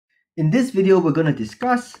In this video, we're going to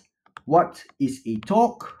discuss what is a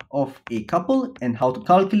torque of a couple and how to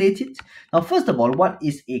calculate it. Now, first of all, what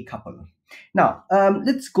is a couple? Now,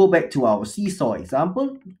 let's go back to our seesaw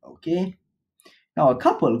example. Okay. Now, a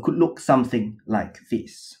couple could look something like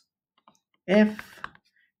this. F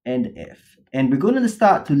and F. And we're going to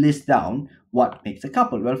start to list down what makes a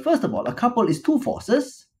couple. Well, first of all, a couple is two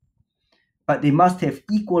forces, but they must have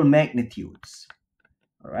equal magnitudes.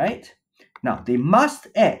 All right. Now, they must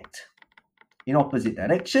act in opposite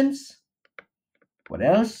directions. What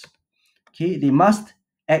else? Okay, they must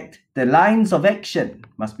act, the lines of action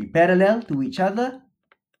must be parallel to each other.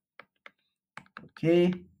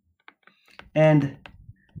 Okay, and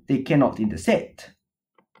they cannot intersect.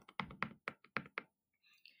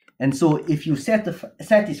 And so if you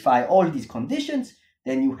satisfy all these conditions,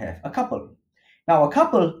 then you have a couple. Now, a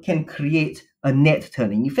couple can create a net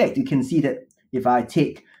turning effect. You can see that if I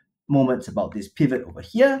take moments about this pivot over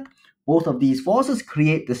here, both of these forces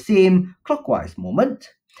create the same clockwise moment.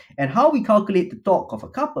 And how we calculate the torque of a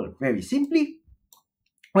couple? Very simply.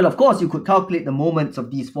 Well, of course, you could calculate the moments of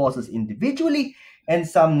these forces individually and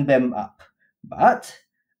sum them up. But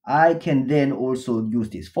I can then also use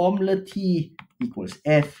this formula, T equals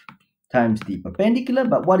F times d perpendicular.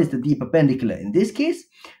 But what is the d perpendicular in this case?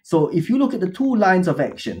 So if you look at the two lines of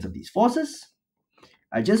actions of these forces,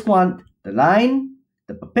 I just want the line,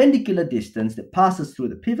 the perpendicular distance that passes through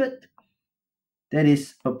the pivot, that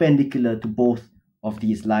is perpendicular to both of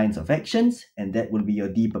these lines of actions, and that will be your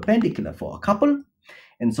d perpendicular for a couple.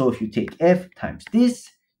 And so if you take F times this,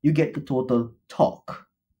 you get the total torque.